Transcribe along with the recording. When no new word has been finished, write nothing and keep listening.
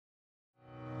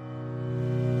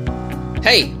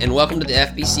Hey, and welcome to the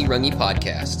FBC Rungy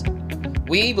Podcast.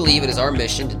 We believe it is our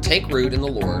mission to take root in the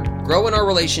Lord, grow in our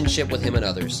relationship with Him and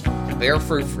others, and bear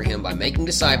fruit for Him by making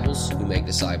disciples who make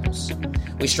disciples.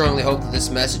 We strongly hope that this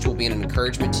message will be an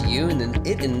encouragement to you and that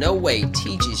it in no way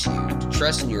teaches you to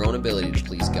trust in your own ability to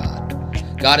please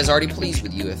God. God is already pleased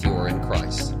with you if you are in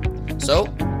Christ. So,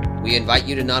 we invite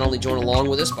you to not only join along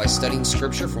with us by studying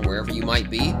Scripture from wherever you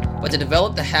might be, but to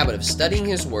develop the habit of studying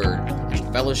His Word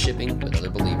and fellowshipping with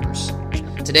other believers.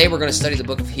 Today we're going to study the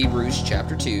book of Hebrews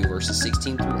chapter 2, verses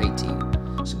 16 through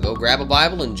 18. So go grab a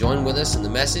Bible and join with us in the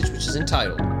message which is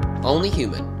entitled, Only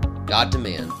Human, God to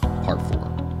Man, Part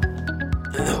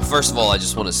 4. First of all, I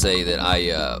just want to say that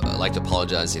I'd like to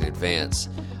apologize in advance.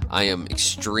 I am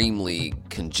extremely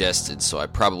congested, so I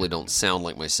probably don't sound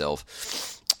like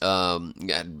myself. I've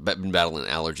been battling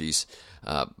allergies.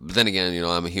 But then again,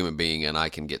 I'm a human being and I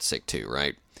can get sick too,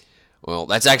 right? Well,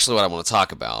 that's actually what I want to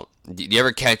talk about. Do you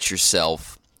ever catch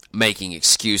yourself making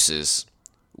excuses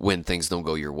when things don't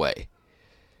go your way?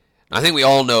 I think we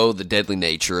all know the deadly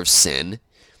nature of sin,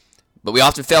 but we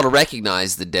often fail to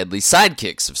recognize the deadly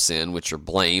sidekicks of sin, which are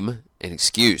blame and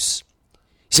excuse.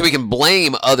 So we can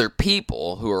blame other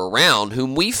people who are around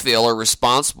whom we feel are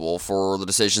responsible for the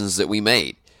decisions that we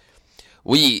made.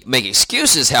 We make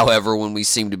excuses, however, when we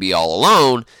seem to be all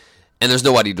alone and there's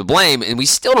nobody to blame, and we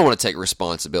still don't want to take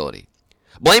responsibility.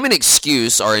 Blame and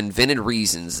excuse are invented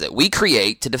reasons that we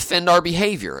create to defend our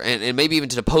behavior and maybe even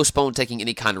to postpone taking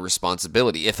any kind of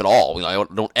responsibility, if at all. I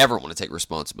don't ever want to take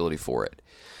responsibility for it.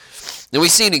 Now, we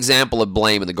see an example of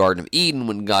blame in the Garden of Eden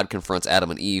when God confronts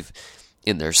Adam and Eve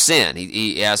in their sin.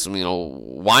 He asks them,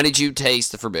 why did you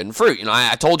taste the forbidden fruit?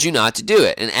 I told you not to do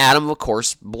it. And Adam, of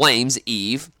course, blames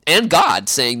Eve and God,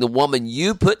 saying, the woman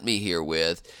you put me here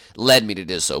with led me to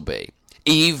disobey.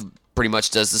 Eve pretty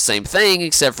much does the same thing,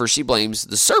 except for she blames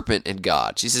the serpent and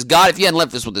God. She says, God, if you hadn't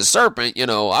left us with the serpent,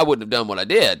 I wouldn't have done what I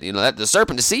did. That the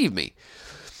serpent deceived me.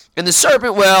 And the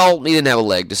serpent, well, he didn't have a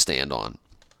leg to stand on.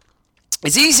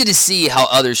 It's easy to see how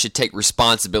others should take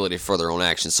responsibility for their own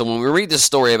actions. So when we read this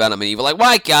story about Adam and Eve, we're like,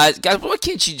 why, guys, why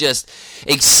can't you just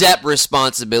accept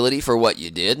responsibility for what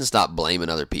you did and stop blaming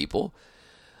other people?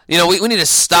 We need to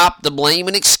stop the blame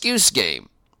and excuse game.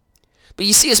 But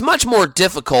you see, it's much more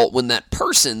difficult when that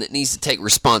person that needs to take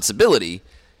responsibility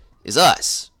is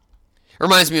us. It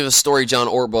reminds me of a story John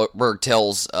Ortberg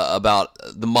tells about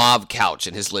the Mauve couch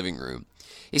in his living room.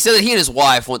 He said that he and his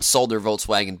wife once sold their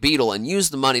Volkswagen Beetle and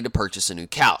used the money to purchase a new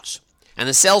couch. And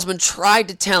the salesman tried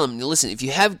to tell him, listen, if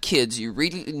you have kids, you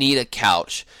really need a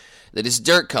couch that is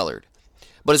dirt-colored.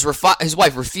 But his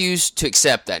wife refused to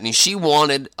accept that, and she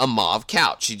wanted a mauve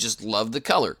couch. She just loved the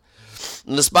color.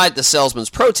 And despite the salesman's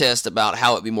protest about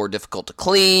how it'd be more difficult to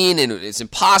clean and it's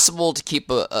impossible to keep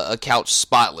a couch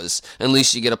spotless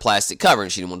unless you get a plastic cover,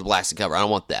 and she didn't want the plastic cover. I don't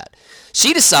want that.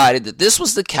 She decided that this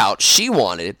was the couch she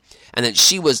wanted and that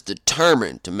she was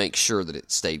determined to make sure that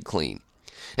it stayed clean.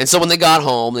 And so when they got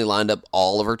home, they lined up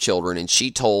all of her children, and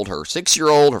she told her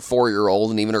 6-year-old, her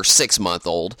 4-year-old, and even her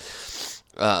 6-month-old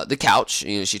the couch.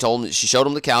 She showed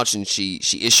them the couch, and she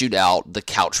issued out the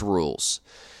couch rules.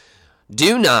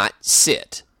 Do not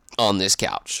sit on this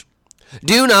couch.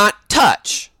 Do not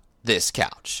touch this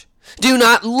couch. Do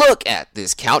not look at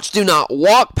this couch. Do not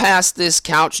walk past this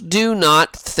couch. Do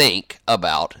not think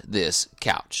about this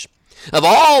couch. Of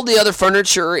all the other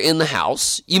furniture in the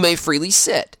house, you may freely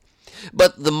sit.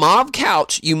 But the mauve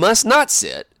couch you must not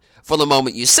sit, for the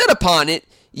moment you sit upon it,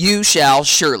 you shall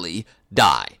surely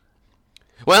die.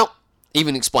 Well,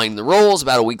 even explaining the rules,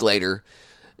 about a week later,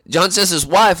 John says his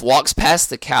wife walks past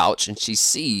the couch and she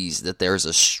sees that there's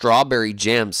a strawberry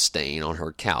jam stain on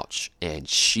her couch, and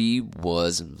she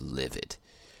was livid.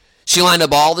 She lined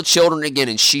up all the children again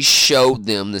and she showed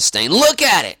them the stain. Look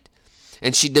at it!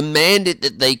 And she demanded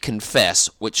that they confess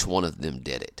which one of them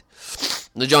did it.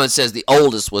 Now, John says the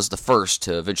oldest was the first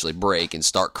to eventually break and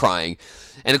start crying.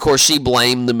 And, of course, she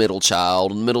blamed the middle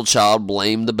child, and the middle child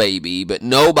blamed the baby, but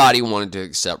nobody wanted to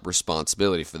accept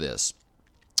responsibility for this.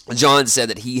 John said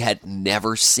that he had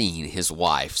never seen his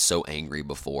wife so angry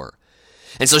before.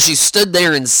 And so she stood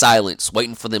there in silence,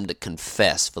 waiting for them to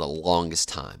confess for the longest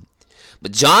time.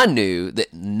 But John knew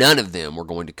that none of them were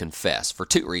going to confess for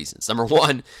 2 reasons. Number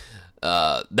one,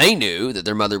 they knew that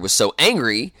their mother was so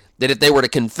angry that if they were to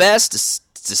confess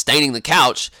to staining the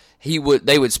couch, they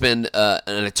would spend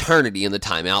an eternity in the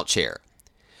timeout chair.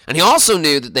 And he also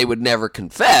knew that they would never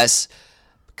confess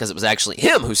because it was actually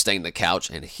him who stained the couch,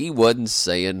 and he wasn't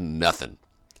saying nothing.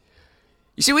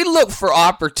 You see, we look for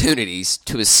opportunities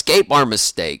to escape our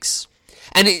mistakes,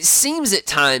 and it seems at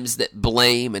times that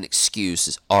blame and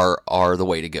excuses are the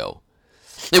way to go.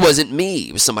 It wasn't me,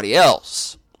 it was somebody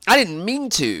else. I didn't mean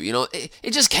to.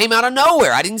 It just came out of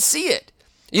nowhere. I didn't see it.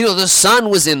 The sun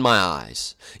was in my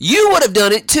eyes. You would have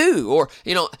done it too. Or,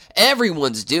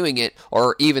 everyone's doing it.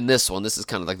 Or even this one. This is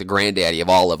kind of like the granddaddy of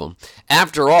all of them.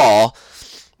 After all,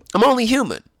 I'm only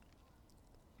human.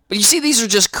 But you see, these are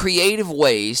just creative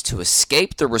ways to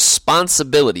escape the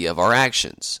responsibility of our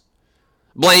actions.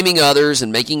 Blaming others and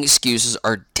making excuses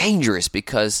are dangerous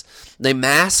because they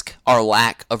mask our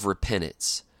lack of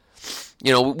repentance.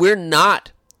 We're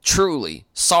not truly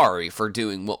sorry for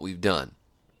doing what we've done.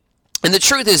 And the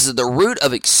truth is that the root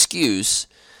of excuse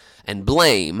and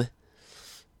blame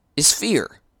is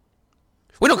fear.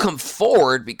 We don't come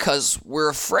forward because we're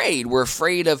afraid. We're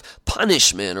afraid of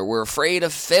punishment, or we're afraid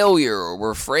of failure, or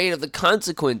we're afraid of the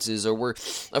consequences, or we're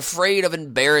afraid of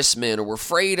embarrassment, or we're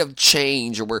afraid of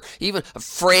change, or we're even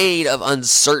afraid of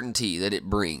uncertainty that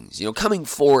it brings. Coming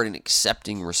forward and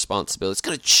accepting responsibility, it's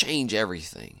going to change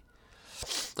everything.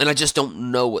 And I just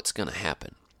don't know what's going to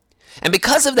happen. And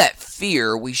because of that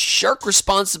fear, we shirk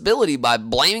responsibility by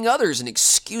blaming others and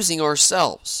excusing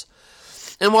ourselves.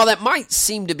 And while that might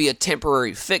seem to be a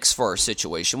temporary fix for our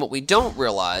situation, what we don't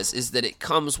realize is that it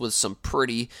comes with some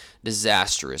pretty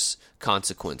disastrous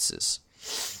consequences.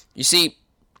 You see,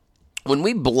 when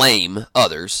we blame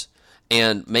others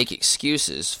and make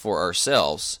excuses for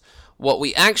ourselves, what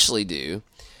we actually do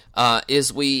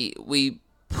is we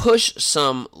push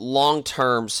some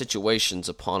long-term situations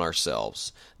upon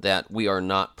ourselves that we are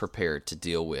not prepared to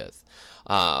deal with.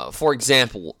 For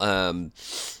example,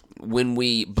 when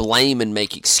we blame and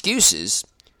make excuses,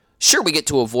 sure, we get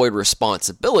to avoid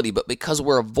responsibility, but because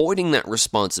we're avoiding that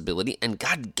responsibility, and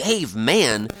God gave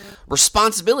man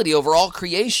responsibility over all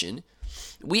creation,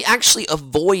 we actually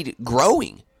avoid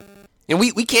growing. And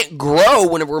we can't grow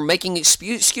whenever we're making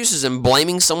excuses and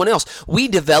blaming someone else. We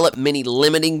develop many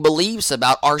limiting beliefs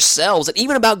about ourselves and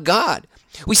even about God.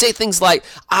 We say things like,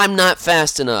 I'm not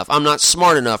fast enough, I'm not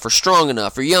smart enough, or strong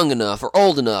enough, or young enough, or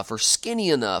old enough, or skinny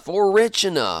enough, or rich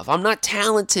enough, I'm not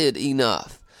talented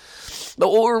enough.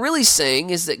 But what we're really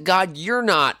saying is that, God, you're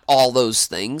not all those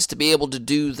things to be able to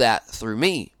do that through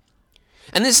me.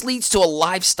 And this leads to a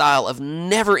lifestyle of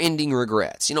never-ending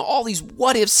regrets. All these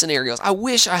what-if scenarios. I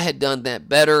wish I had done that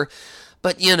better,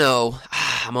 but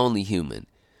I'm only human.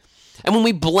 And when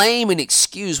we blame and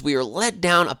excuse, we are led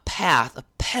down a path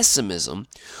of pessimism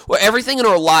where everything in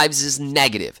our lives is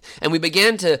negative. And we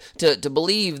begin to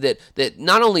believe that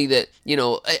not only that,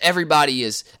 everybody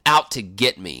is out to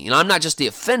get me. I'm not just the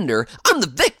offender, I'm the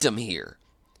victim here.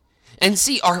 And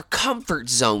see, our comfort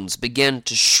zones begin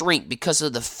to shrink because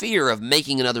of the fear of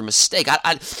making another mistake.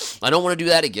 I don't want to do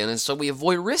that again, and so we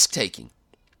avoid risk-taking.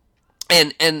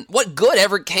 And what good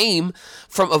ever came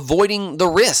from avoiding the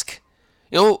risk?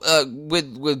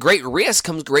 With great risk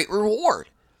comes great reward.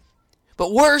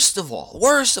 But worst of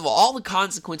all the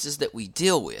consequences that we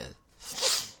deal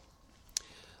with,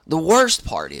 the worst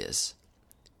part is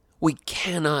we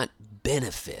cannot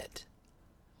benefit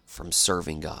from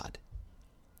serving God.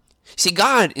 See,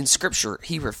 God in Scripture,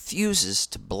 He refuses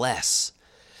to bless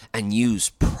and use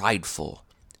prideful,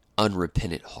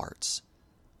 unrepentant hearts.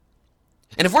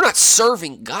 And if we're not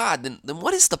serving God, then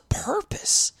what is the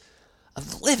purpose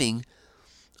of living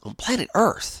on planet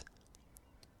Earth?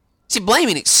 See, blame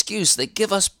and excuse, they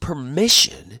give us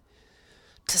permission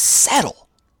to settle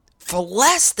for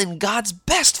less than God's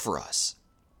best for us.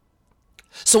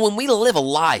 So when we live a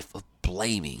life of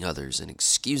blaming others and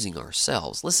excusing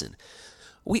ourselves, listen,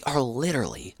 we are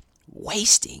literally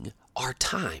wasting our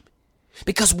time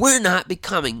because we're not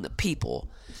becoming the people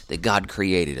that God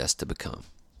created us to become.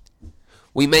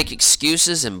 We make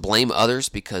excuses and blame others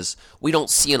because we don't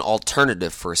see an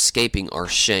alternative for escaping our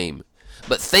shame.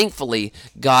 But thankfully,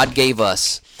 God gave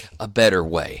us a better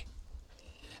way.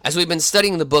 As we've been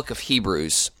studying the book of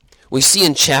Hebrews, we see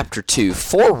in chapter 2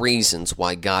 4 reasons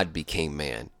why God became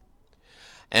man.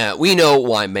 We know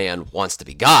why man wants to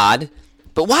be God,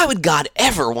 but why would God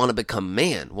ever want to become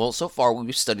man? Well, so far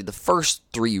we've studied the first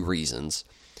 3 reasons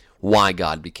why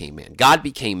God became man. God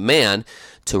became man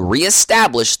to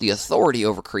reestablish the authority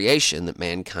over creation that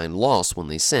mankind lost when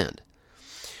they sinned.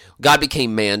 God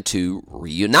became man to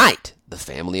reunite the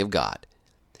family of God.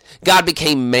 God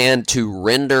became man to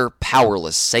render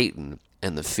powerless Satan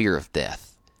and the fear of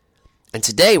death. And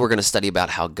today we're going to study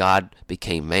about how God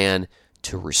became man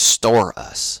to restore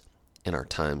us in our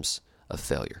times of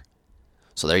failure.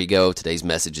 So there you go. Today's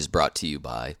message is brought to you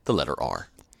by the letter R.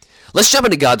 Let's jump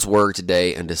into God's Word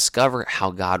today and discover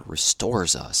how God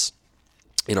restores us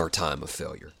in our time of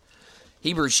failure.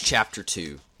 Hebrews chapter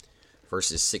 2,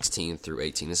 verses 16 through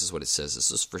 18. This is what it says.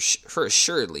 This is for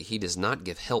assuredly He does not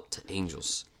give help to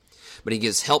angels, but He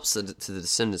gives help to the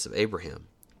descendants of Abraham.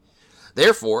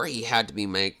 Therefore, he had to be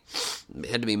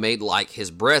made like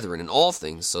his brethren in all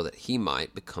things, so that he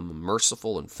might become a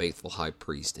merciful and faithful high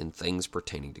priest in things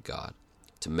pertaining to God,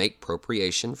 to make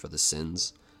propitiation for the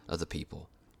sins of the people.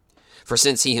 For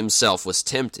since he himself was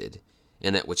tempted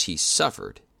in that which he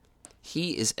suffered,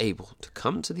 he is able to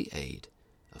come to the aid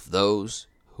of those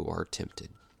who are tempted.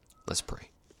 Let's pray.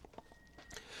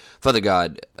 Father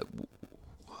God,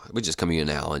 we just come to you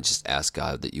now and just ask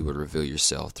God that you would reveal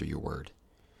yourself through your word.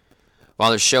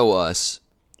 Father, show us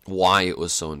why it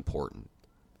was so important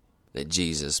that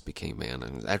Jesus became man.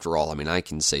 And after all, I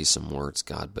can say some words,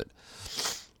 God, but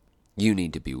you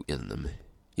need to be in them.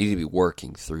 You need to be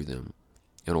working through them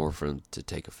in order for them to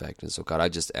take effect. And so, God, I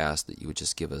just ask that you would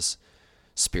just give us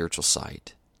spiritual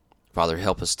sight. Father,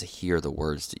 help us to hear the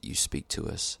words that you speak to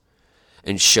us.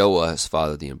 And show us,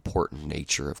 Father, the important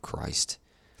nature of Christ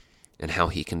and how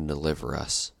he can deliver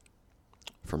us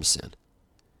from sin.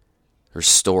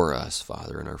 Restore us,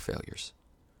 Father, in our failures.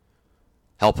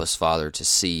 Help us, Father, to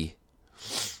see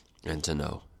and to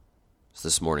know. So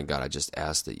this morning, God, I just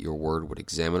ask that your word would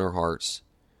examine our hearts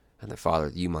and that,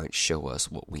 Father, you might show us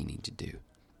what we need to do.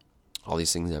 All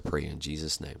these things I pray in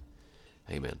Jesus' name.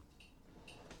 Amen.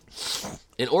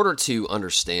 In order to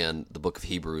understand the book of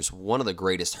Hebrews, one of the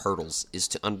greatest hurdles is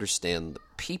to understand the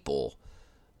people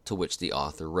to which the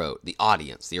author wrote, the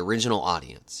audience, the original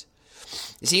audience.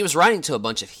 You see, he was writing to a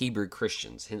bunch of Hebrew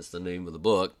Christians, hence the name of the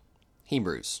book,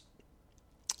 Hebrews.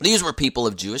 These were people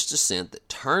of Jewish descent that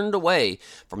turned away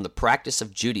from the practice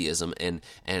of Judaism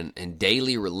and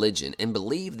daily religion and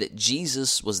believed that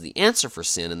Jesus was the answer for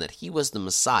sin and that he was the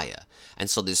Messiah, and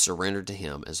so they surrendered to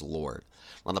him as Lord.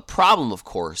 Now, the problem, of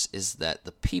course, is that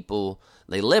the people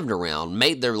they lived around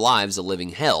made their lives a living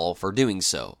hell for doing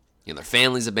so. Their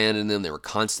families abandoned them. They were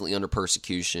constantly under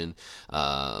persecution.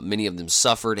 Many of them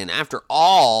suffered. And after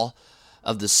all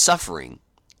of the suffering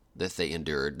that they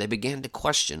endured, they began to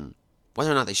question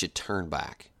whether or not they should turn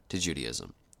back to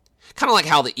Judaism. Kind of like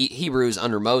how the Hebrews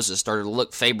under Moses started to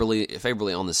look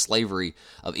favorably on the slavery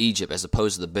of Egypt as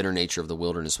opposed to the bitter nature of the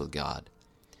wilderness with God.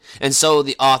 And so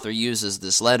the author uses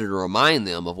this letter to remind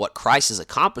them of what Christ has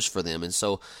accomplished for them. And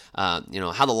so, how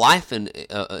the life in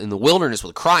the wilderness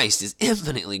with Christ is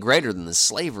infinitely greater than the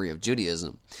slavery of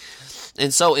Judaism.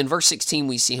 And so in verse 16,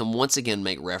 we see him once again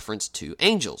make reference to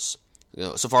angels.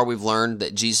 So far we've learned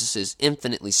that Jesus is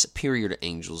infinitely superior to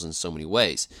angels in so many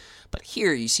ways. But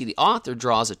here you see the author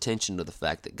draws attention to the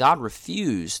fact that God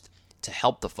refused to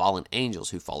help the fallen angels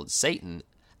who followed Satan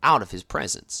out of his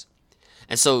presence.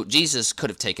 And so Jesus could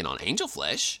have taken on angel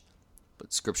flesh,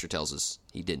 but Scripture tells us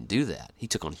he didn't do that. He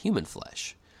took on human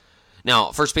flesh.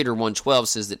 Now, 1 Peter 1:12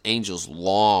 says that angels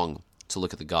long to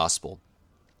look at the gospel.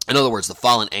 In other words, the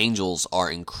fallen angels are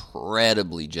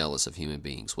incredibly jealous of human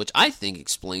beings, which I think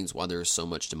explains why there is so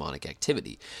much demonic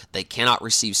activity. They cannot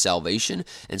receive salvation,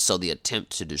 and so they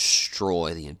attempt to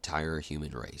destroy the entire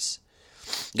human race.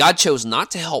 God chose not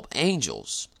to help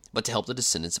angels, but to help the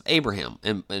descendants of Abraham.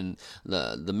 And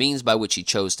the means by which he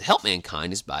chose to help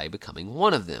mankind is by becoming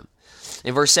one of them.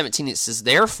 In verse 17 it says,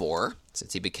 therefore,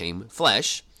 since he became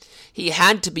flesh, he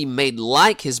had to be made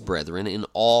like his brethren in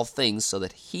all things, so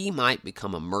that he might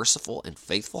become a merciful and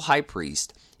faithful high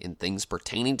priest in things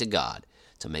pertaining to God,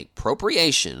 to make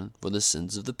propitiation for the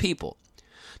sins of the people.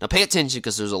 Now pay attention,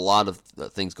 because there's a lot of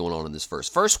things going on in this verse.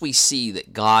 First, we see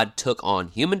that God took on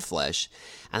human flesh,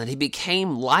 and that he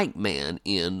became like man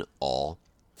in all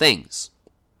things.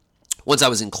 Once I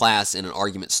was in class, and an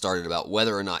argument started about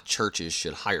whether or not churches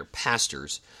should hire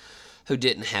pastors who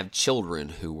didn't have children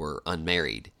who were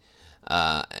unmarried.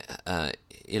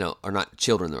 Or not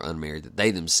children that were unmarried, that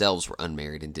they themselves were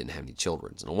unmarried and didn't have any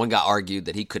children. And one guy argued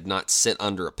that he could not sit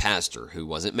under a pastor who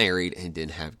wasn't married and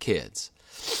didn't have kids.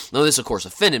 Now, this, of course,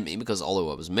 offended me because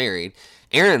although I was married,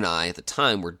 Aaron and I, at the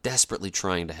time, were desperately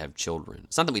trying to have children.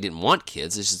 It's not that we didn't want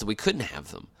kids, it's just that we couldn't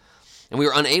have them. And we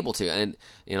were unable to. And,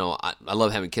 I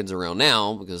love having kids around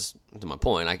now because, to my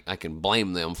point, I can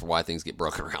blame them for why things get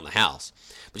broken around the house.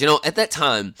 But, at that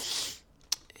time,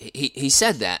 he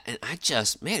said that, and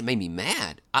it made me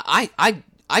mad. I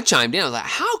chimed in. I was like,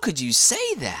 how could you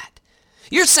say that?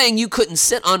 You're saying you couldn't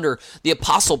sit under the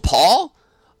Apostle Paul?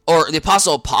 Or the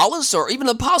Apostle Apollos, or even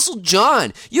the Apostle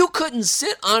John. You couldn't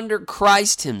sit under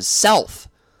Christ himself.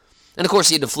 And of course,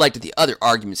 he deflected the other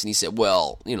arguments, and he said,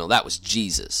 well, that was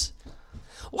Jesus.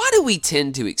 Why do we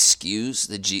tend to excuse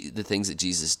the things that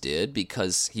Jesus did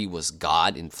because he was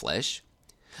God in flesh?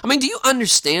 Do you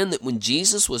understand that when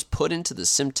Jesus was put into the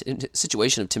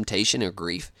situation of temptation or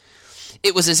grief,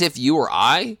 it was as if you or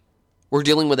I were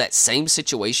dealing with that same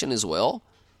situation as well?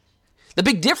 The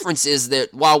big difference is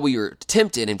that while we were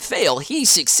tempted and failed, he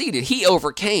succeeded. He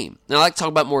overcame. Now, I'd like to talk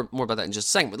about more about that in just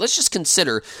a second, but let's just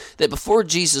consider that before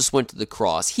Jesus went to the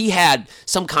cross, he had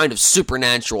some kind of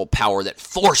supernatural power that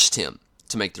forced him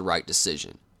to make the right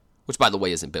decision, which, by the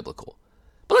way, isn't biblical.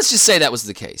 But let's just say that was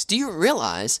the case. Do you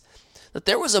realize that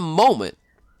there was a moment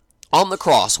on the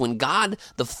cross when God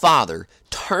the Father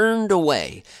turned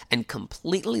away and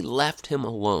completely left him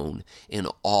alone in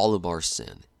all of our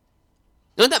sin?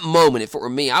 Now, at that moment, if it were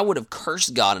me, I would have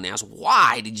cursed God and asked,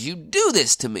 why did you do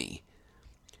this to me?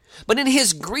 But in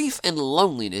his grief and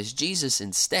loneliness, Jesus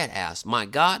instead asked, my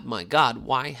God,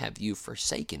 why have you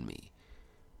forsaken me?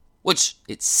 Which,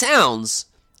 it sounds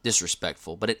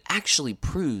disrespectful, but it actually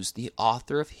proves the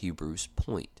author of Hebrews'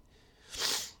 point.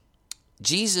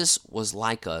 Jesus was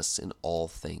like us in all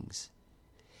things.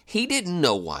 He didn't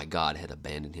know why God had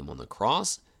abandoned him on the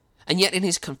cross, and yet in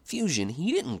his confusion,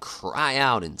 he didn't cry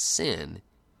out in sin.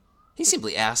 He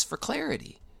simply asked for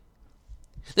clarity.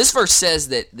 This verse says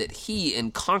that he,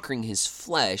 in conquering his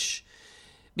flesh,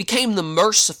 became the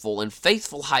merciful and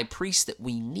faithful high priest that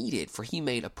we needed, for he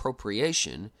made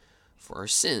appropriation for our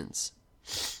sins.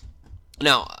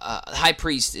 Now, high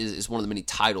priest is one of the many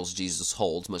titles Jesus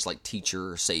holds, much like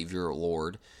teacher or savior or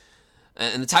Lord.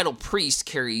 And the title priest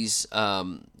carries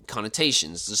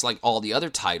connotations, just like all the other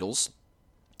titles.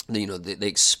 You know, they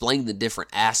explain the different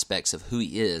aspects of who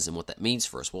he is and what that means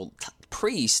for us. Well,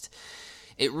 priest,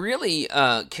 it really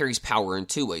carries power in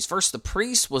two ways. First, the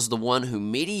priest was the one who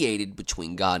mediated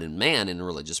between God and man in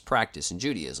religious practice in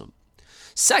Judaism.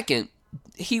 Second,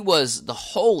 he was the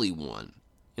Holy One.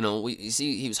 You know, you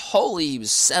see, he was holy, he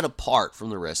was set apart from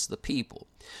the rest of the people.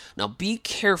 Now, be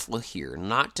careful here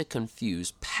not to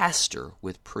confuse pastor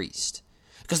with priest,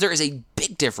 because there is a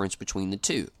big difference between the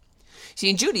two. See,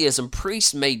 in Judaism,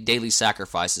 priests made daily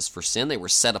sacrifices for sin. They were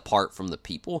set apart from the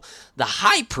people. The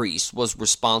high priest was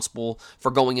responsible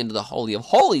for going into the Holy of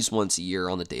Holies once a year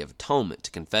on the Day of Atonement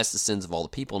to confess the sins of all the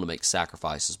people and to make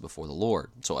sacrifices before the Lord.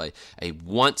 So a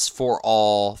once for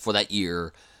all for that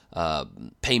year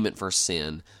payment for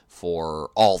sin for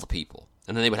all the people.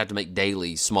 And then they would have to make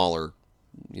daily smaller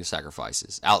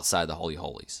sacrifices outside the Holy of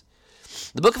Holies.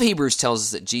 The book of Hebrews tells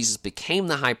us that Jesus became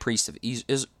the high priest of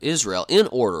Israel in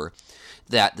order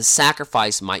that the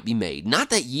sacrifice might be made, not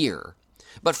that year,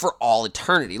 but for all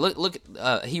eternity. Look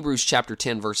at Hebrews chapter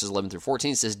 10, verses 11 through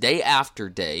 14. It says, day after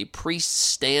day, priests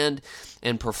stand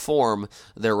and perform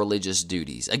their religious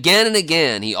duties. Again and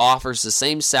again, he offers the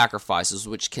same sacrifices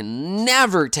which can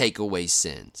never take away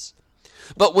sins.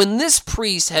 But when this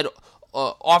priest had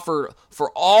offered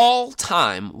for all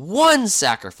time one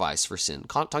sacrifice for sin,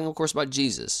 talking of course about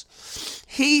Jesus,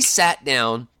 he sat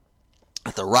down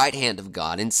at the right hand of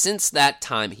God, and since that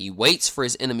time he waits for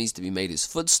his enemies to be made his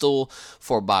footstool,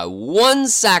 for by one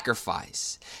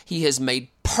sacrifice he has made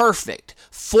perfect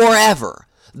forever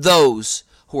those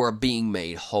who are being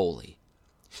made holy.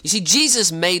 You see,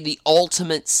 Jesus made the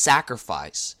ultimate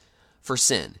sacrifice for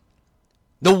sin.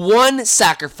 The one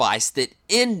sacrifice that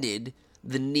ended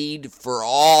the need for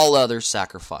all other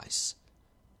sacrifice,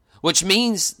 which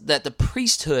means that the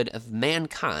priesthood of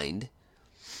mankind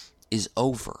is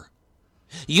over.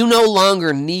 You no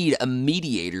longer need a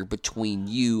mediator between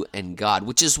you and God,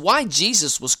 which is why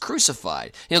Jesus was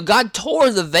crucified. You know, God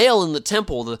tore the veil in the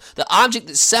temple, the object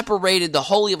that separated the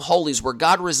Holy of Holies where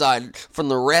God resided from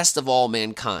the rest of all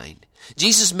mankind.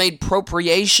 Jesus made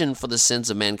propitiation for the sins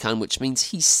of mankind, which means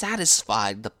he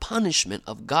satisfied the punishment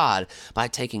of God by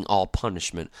taking all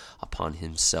punishment upon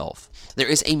himself. There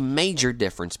is a major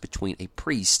difference between a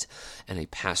priest and a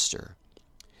pastor.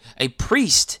 A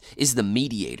priest is the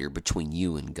mediator between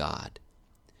you and God.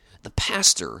 The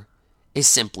pastor is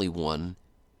simply one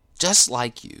just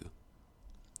like you,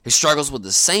 who struggles with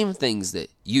the same things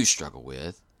that you struggle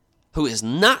with, who is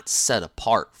not set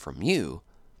apart from you,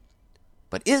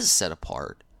 but is set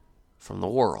apart from the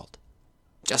world,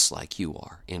 just like you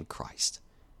are in Christ.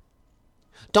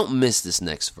 Don't miss this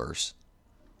next verse.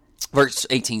 Verse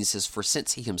 18 says, for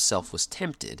since he himself was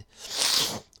tempted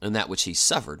in that which he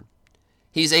suffered,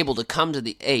 he is able to come to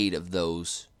the aid of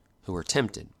those who are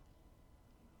tempted.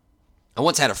 I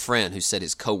once had a friend who said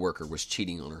his coworker was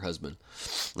cheating on her husband.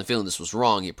 And feeling this was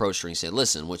wrong, he approached her and he said,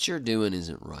 listen, what you're doing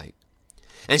isn't right.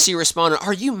 And she responded,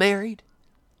 are you married?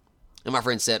 And my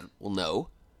friend said, well, no.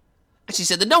 And she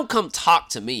said, then don't come talk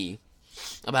to me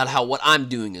about how what I'm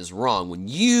doing is wrong when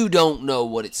you don't know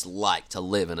what it's like to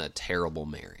live in a terrible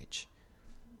marriage.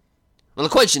 Well,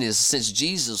 the question is, since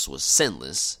Jesus was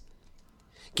sinless,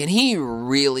 can he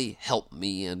really help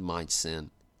me in my sin?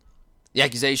 The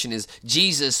accusation is,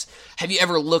 Jesus, have you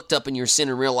ever looked up in your sin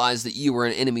and realized that you were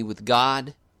an enemy with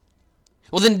God?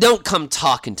 Well, then don't come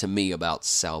talking to me about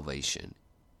salvation.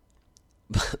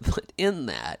 But in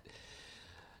that,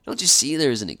 don't you see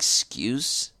there's an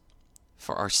excuse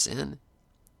for our sin?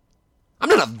 I'm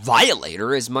not a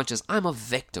violator as much as I'm a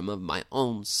victim of my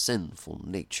own sinful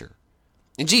nature.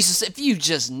 And Jesus, if you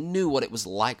just knew what it was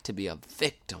like to be a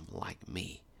victim like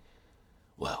me,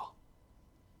 well,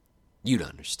 you'd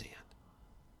understand.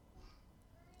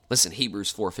 Listen,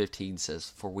 Hebrews 4:15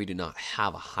 says, "For we do not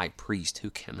have a high priest who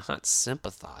cannot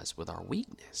sympathize with our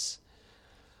weakness,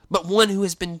 but one who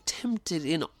has been tempted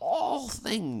in all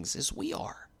things as we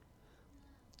are,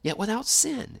 yet without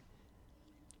sin."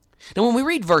 Now, when we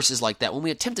read verses like that, when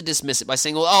we attempt to dismiss it by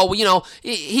saying,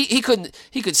 he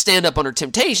could stand up under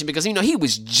temptation because, he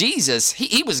was Jesus.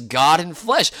 He was God in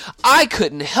flesh. I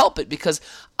couldn't help it because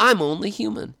I'm only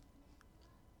human.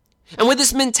 And with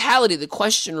this mentality, the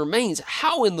question remains,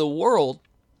 how in the world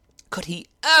could he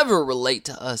ever relate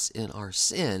to us in our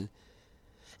sin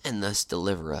and thus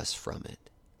deliver us from it?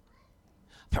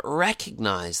 But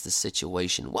recognize the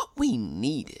situation. What we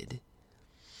needed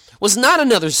was not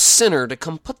another sinner to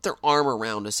come put their arm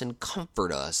around us and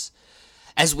comfort us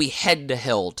as we head to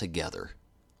hell together.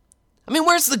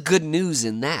 Where's the good news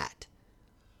in that?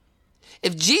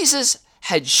 If Jesus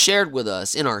had shared with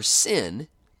us in our sin,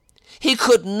 he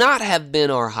could not have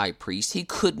been our high priest. He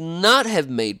could not have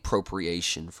made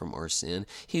propitiation from our sin.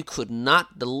 He could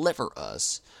not deliver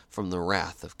us from the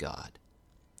wrath of God.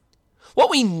 What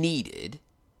we needed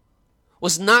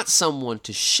was not someone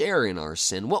to share in our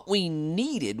sin. What we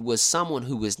needed was someone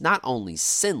who was not only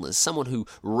sinless, someone who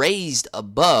raised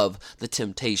above the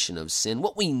temptation of sin.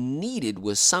 What we needed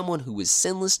was someone who was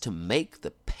sinless to make the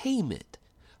payment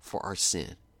for our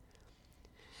sin.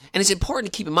 And it's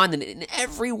important to keep in mind that in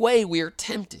every way we are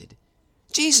tempted.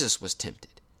 Jesus was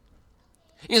tempted.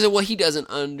 You say, well, he doesn't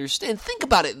understand. Think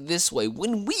about it this way.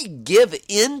 When we give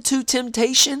in to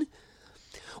temptation,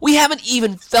 we haven't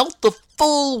even felt the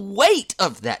full weight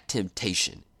of that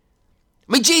temptation.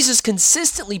 Jesus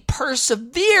consistently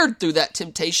persevered through that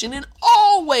temptation and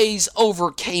always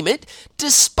overcame it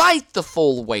despite the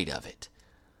full weight of it.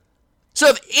 So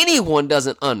if anyone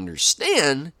doesn't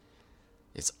understand,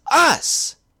 it's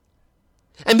us.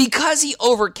 And because he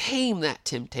overcame that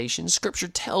temptation, Scripture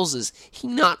tells us he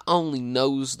not only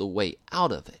knows the way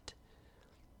out of it,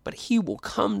 but he will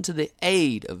come to the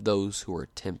aid of those who are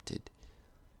tempted,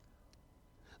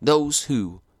 those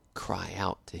who cry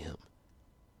out to him.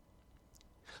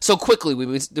 So quickly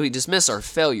we dismiss our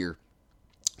failure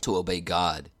to obey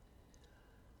God.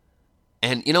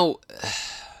 And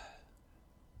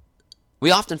we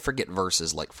often forget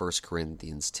verses like 1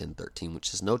 Corinthians 10:13,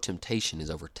 which says, "No temptation has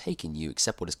overtaken you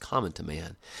except what is common to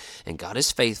man. And God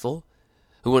is faithful,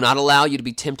 who will not allow you to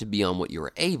be tempted beyond what you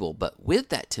are able, but with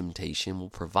that temptation will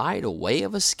provide a way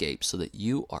of escape so that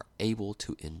you are able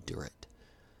to endure it."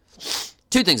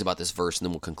 Two things about this verse, and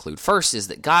then we'll conclude. First is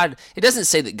that it doesn't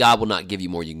say that God will not give you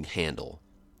more than you can handle.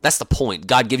 That's the point.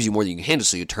 God gives you more than you can handle,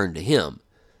 so you turn to him.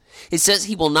 It says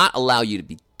he will not allow you to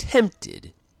be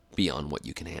tempted beyond what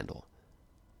you can handle.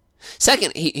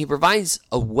 Second, he provides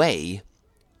a way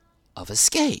of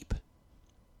escape.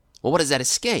 Well, what is that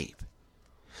escape?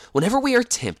 Whenever we are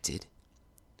tempted,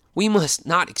 we must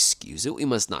not excuse it. We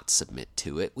must not submit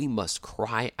to it. We must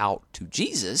cry out to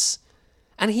Jesus,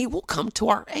 and he will come to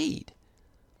our aid.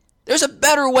 There's a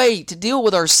better way to deal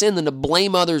with our sin than to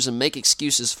blame others and make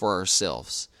excuses for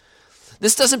ourselves.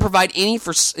 This doesn't provide any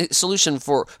solution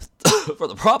for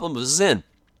the problem of sin.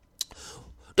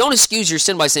 Don't excuse your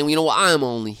sin by saying, I'm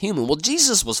only human. Well,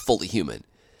 Jesus was fully human,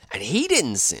 and he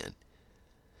didn't sin.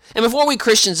 And before we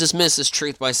Christians dismiss this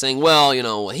truth by saying,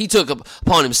 he took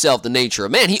upon himself the nature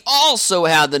of man, he also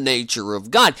had the nature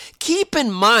of God. Keep in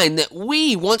mind that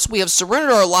once we have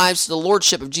surrendered our lives to the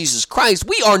Lordship of Jesus Christ,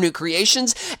 we are new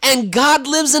creations, and God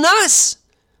lives in us.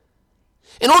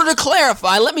 In order to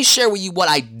clarify, let me share with you what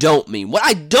I don't mean. What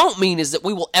I don't mean is that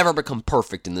we will ever become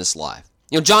perfect in this life.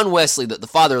 John Wesley, the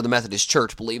father of the Methodist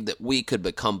Church, believed that we could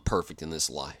become perfect in this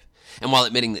life. And while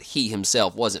admitting that he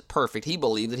himself wasn't perfect, he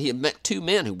believed that he had met two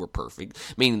men who were perfect,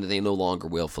 meaning that they no longer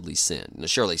willfully sinned. Now,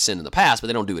 sure, they sinned in the past, but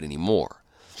they don't do it anymore.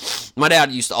 My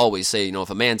dad used to always say, if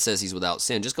a man says he's without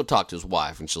sin, just go talk to his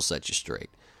wife and she'll set you straight.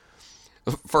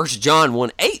 1 John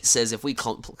 1:8 says, if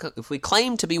we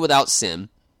claim to be without sin,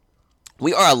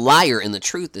 we are a liar and the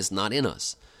truth is not in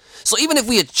us. So even if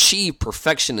we achieve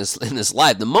perfection in this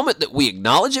life, the moment that we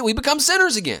acknowledge it, we become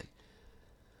sinners again.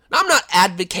 Now, I'm not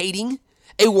advocating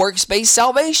a works-based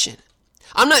salvation.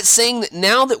 I'm not saying that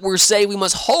now that we're saved, we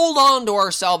must hold on to our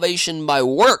salvation by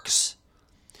works.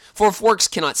 For if works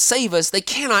cannot save us, they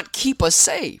cannot keep us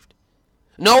saved.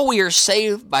 No, we are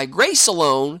saved by grace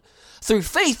alone, through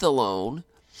faith alone,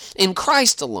 in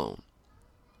Christ alone.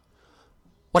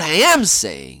 What I am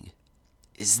saying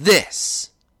is this.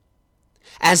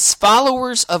 As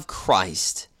followers of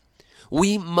Christ,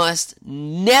 we must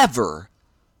never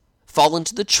fall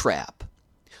into the trap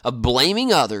of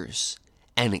blaming others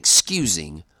and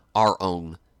excusing our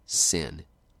own sin.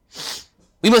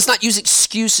 We must not use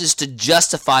excuses to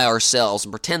justify ourselves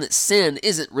and pretend that sin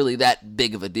isn't really that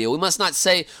big of a deal. We must not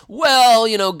say,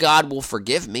 well, God will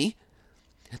forgive me.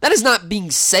 That is not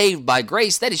being saved by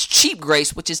grace. That is cheap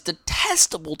grace, which is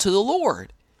detestable to the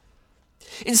Lord.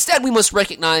 Instead, we must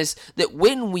recognize that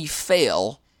when we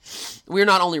fail, we are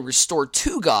not only restored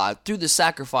to God through the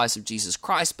sacrifice of Jesus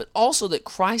Christ, but also that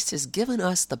Christ has given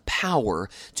us the power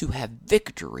to have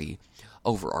victory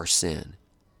over our sin.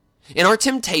 In our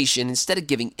temptation, instead of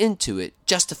giving into it,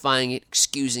 justifying it,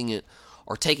 excusing it,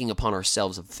 or taking upon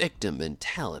ourselves a victim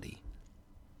mentality,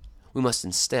 we must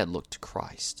instead look to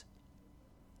Christ.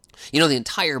 The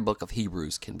entire book of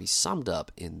Hebrews can be summed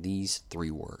up in these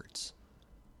 3 words.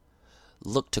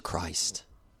 Look to Christ.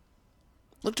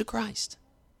 Look to Christ.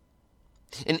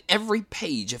 In every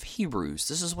page of Hebrews,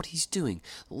 this is what he's doing.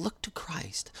 Look to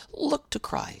Christ. Look to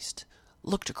Christ.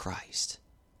 Look to Christ.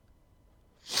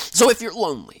 So if you're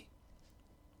lonely,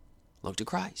 look to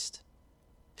Christ.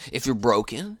 If you're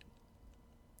broken,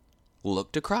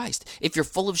 look to Christ. If you're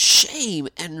full of shame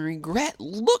and regret,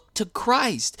 look to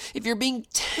Christ. If you're being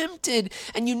tempted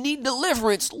and you need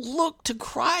deliverance, look to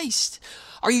Christ.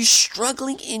 Are you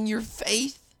struggling in your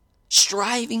faith,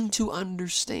 striving to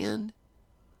understand?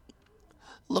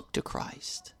 Look to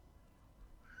Christ.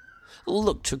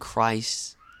 Look to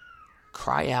Christ.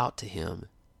 Cry out to him.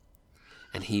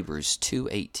 And Hebrews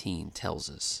 2:18 tells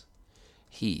us,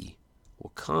 he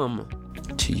will come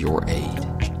to your aid.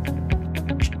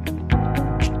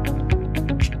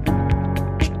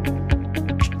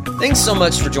 Thanks so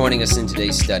much for joining us in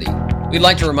today's study. We'd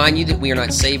like to remind you that we are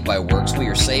not saved by works. We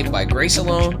are saved by grace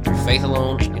alone, through faith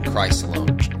alone, in Christ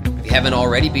alone. If you haven't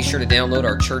already, be sure to download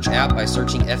our church app by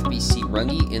searching FBC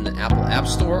Runge in the Apple App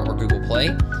Store or Google Play.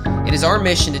 It is our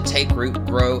mission to take root,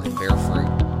 grow, and bear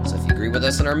fruit. So if you agree with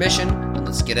us in our mission, then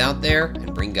let's get out there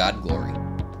and bring God glory.